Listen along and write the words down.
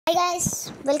Hi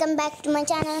guys, welcome back to my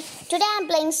channel. Today I'm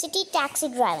playing City Taxi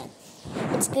Driving.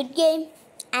 It's a good game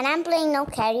and I'm playing now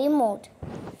career mode.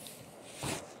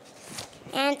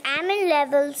 And I'm in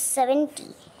level 70.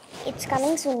 It's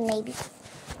coming soon maybe.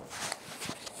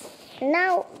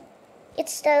 Now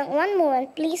it's the one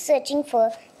moment, please searching for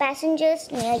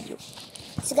passengers near you.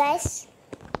 So guys,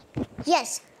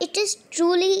 yes, it is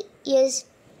truly is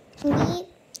me.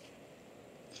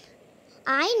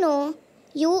 I know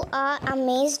you are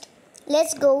amazed.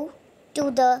 Let's go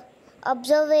to the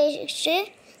observation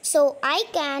so I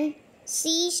can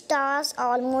see stars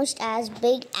almost as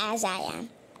big as I am.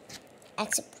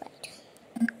 Accept right.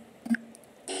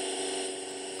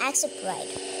 Accept right.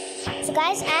 So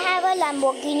guys, I have a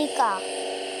Lamborghini car.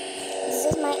 This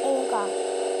is my own car.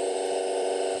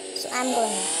 So I'm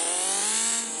going.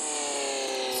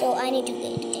 So I need to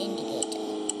get the indicator.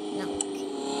 No.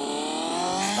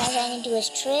 Guys, I need to go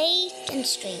straight and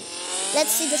straight.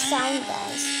 Let's see the sound,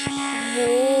 guys.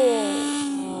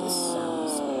 Whoa. This sound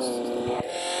is so sick.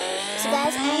 So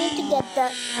guys, I need to get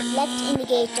the left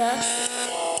indicator.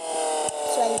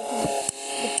 So I can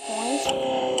the points.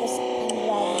 Because I'm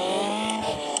driving.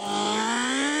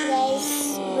 Guys,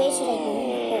 where should I go?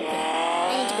 Okay.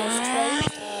 I need to go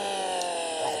straight.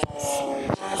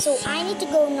 Right. So I need to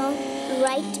go now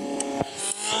right.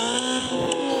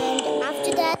 And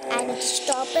after that, I need to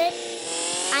stop it.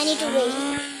 I need to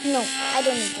wait. No, I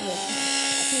don't need to wait.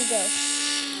 I can go.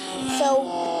 So,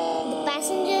 the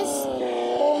passengers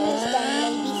home is done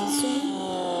maybe soon.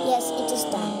 Yes, it is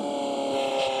done.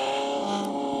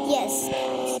 Yes,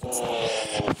 guys, it's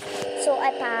done. So,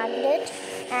 I parked it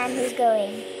and he's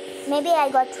going. Maybe I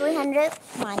got 300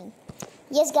 money.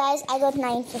 Yes, guys, I got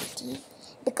 950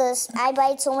 because I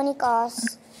buy so many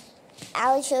cars.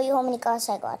 I will show you how many cars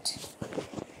I got.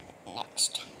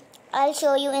 Next, I'll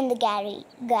show you in the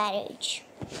garage.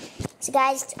 So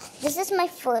guys, this is my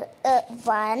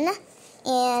one,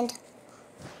 and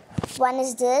one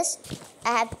is this.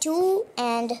 I have two,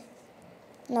 and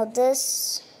not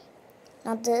this,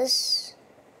 not this,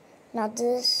 not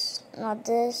this, not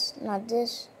this, not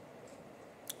this.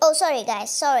 Oh, sorry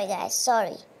guys, sorry.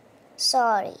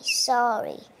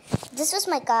 This was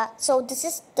my car, so this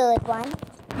is third one,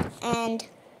 and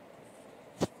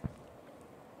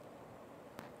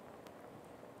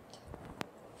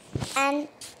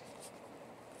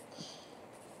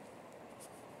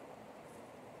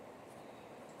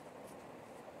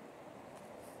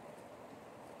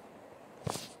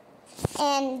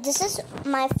this is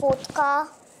my fourth car,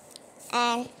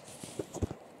 and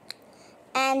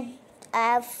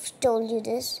I've told you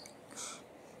this,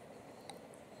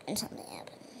 and something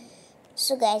happened.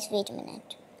 So guys, wait a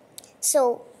minute.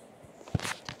 So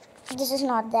this is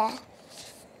not there.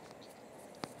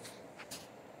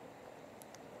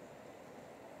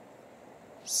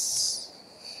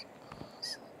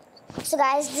 So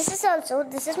guys, this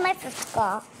is my fifth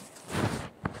car.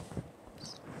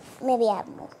 Maybe I have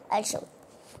more. I'll show you.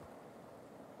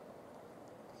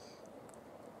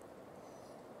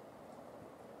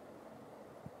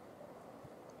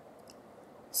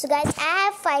 So guys, I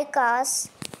have 5 cars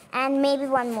and maybe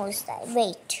one more is there.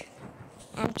 Wait,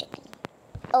 I'm checking.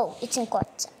 Oh, it's in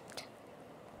concept.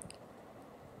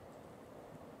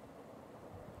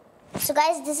 So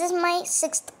guys, this is my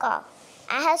 6th car.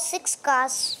 I have 6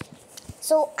 cars.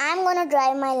 So I'm gonna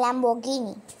drive my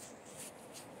Lamborghini.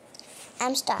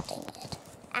 I'm starting it.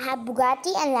 I have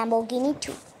Bugatti and Lamborghini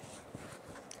too.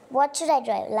 What should I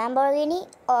drive? Lamborghini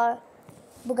or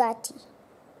Bugatti?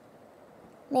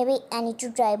 Maybe I need to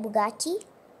drive Bugatti.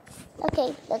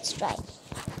 Okay, let's try.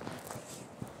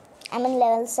 I'm in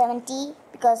level 70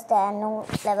 because there are no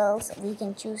levels we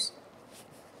can choose.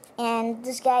 And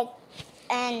this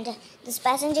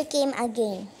passenger came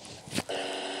again.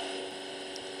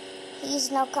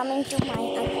 He's now coming to my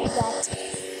Bugatti.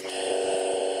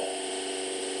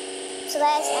 So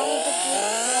guys, I need to keep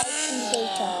the right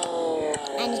indicator.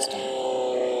 And it's done.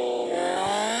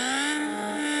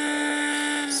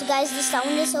 So guys, the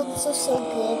sound is also so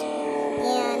good.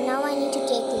 And now I need to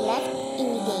take the left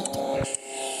indicator.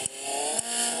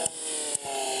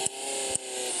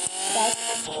 Guys,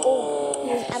 oh,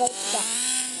 he's about to die.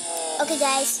 Okay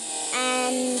guys,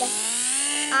 and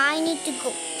I need to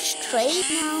go straight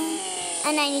now.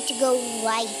 And I need to go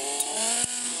right.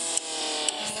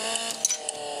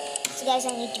 So guys,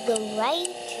 I need to go right.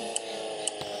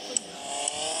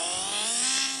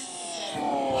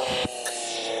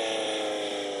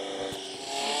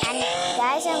 And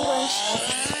guys, I'm going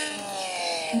straight.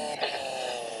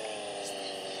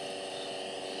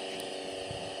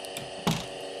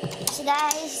 So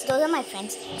guys, those are my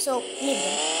friends. So leave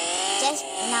them. just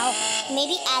now.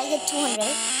 Maybe I'll get 200,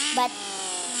 but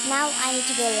now I need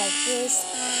to go like this.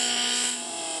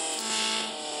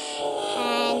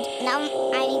 And now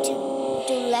I need to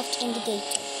do left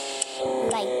indicator.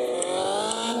 Like,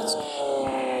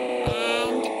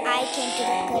 and I came to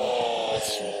the correct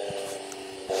position.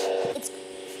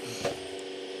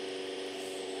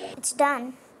 It's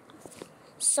done.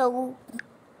 So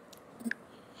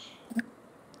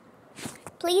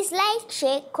please like,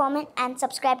 share, comment and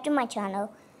subscribe to my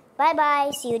channel. Bye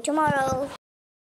bye. See you tomorrow.